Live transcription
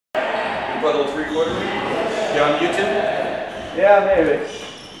Brother was recording me? You on YouTube? Yeah, maybe.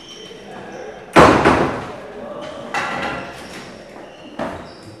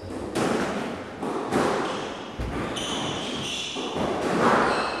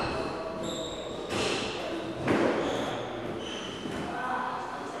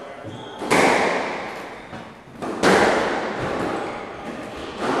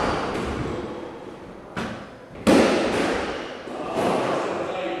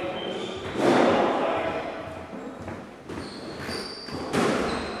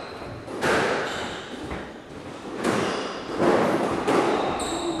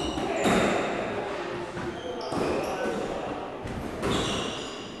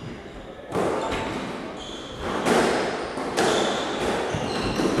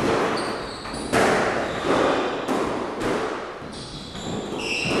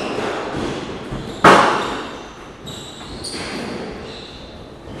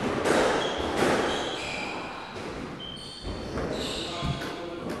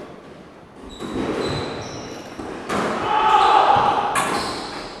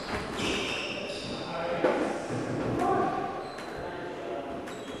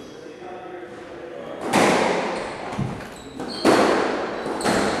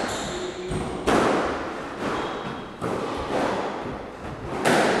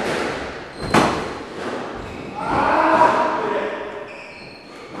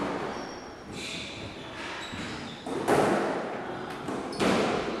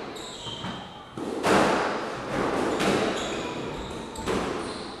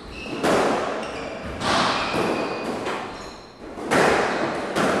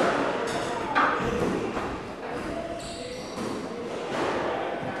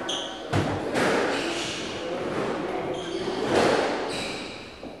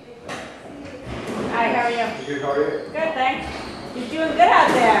 Good, how are you? Good, thanks. You're doing good out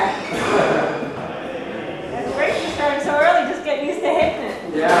there. That's great you're starting so early, just getting used to hitting it.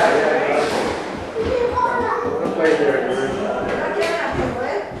 Yeah. Play there.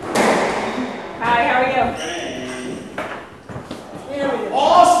 Hi, how are you?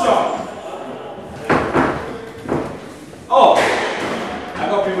 Awesome! Oh! I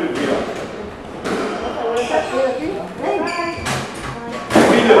got people to beat up.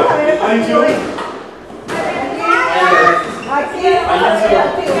 How you doing?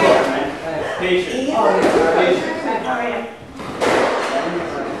 Patience.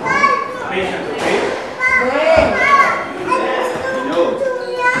 Patience, okay? You know.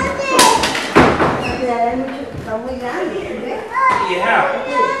 Yeah.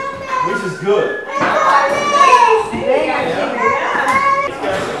 Which is good.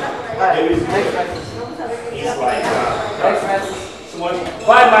 He's like, so much.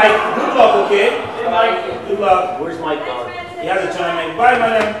 Bye, Mike. Good luck, okay? Hey, Mike. Good luck. Where's Mike gone? He has a chime in. Bye,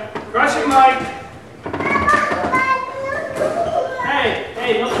 madam. Crush it, Mike.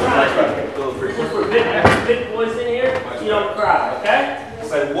 Hey, don't cry. Just for big boys in here, you don't cry, okay?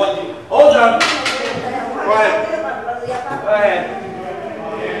 It's like, what do you... Hold on. Go ahead. Go ahead.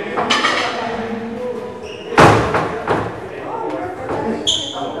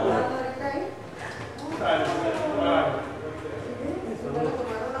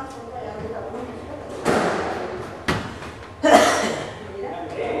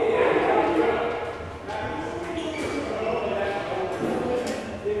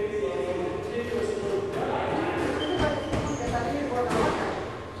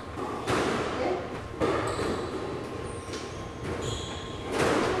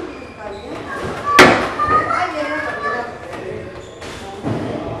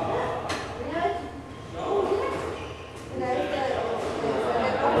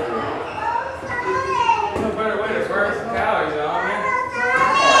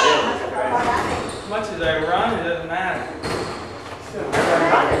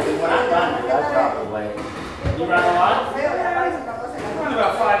 You run a lot? I run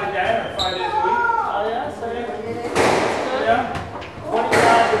about 5 a day or 5 days a week. Oh yeah, so Yeah.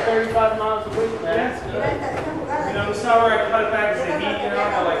 25 to 35 miles a week, man. Yeah, it's good. You know, the summer I cut it back as the heat, you know,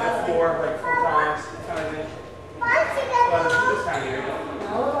 I like 4 times, kind of thing. But this time of year,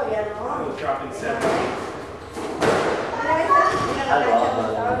 it was dropping 7. I love my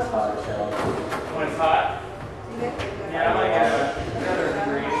hot show. When it's hot? Yeah, I like another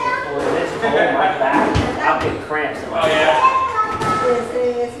degree. Well, it's cold, my back, I'll get cramps in my Oh, yeah?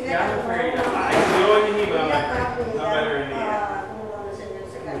 Yeah, I'm afraid. I can do it in the heat, but I'm better in the heat.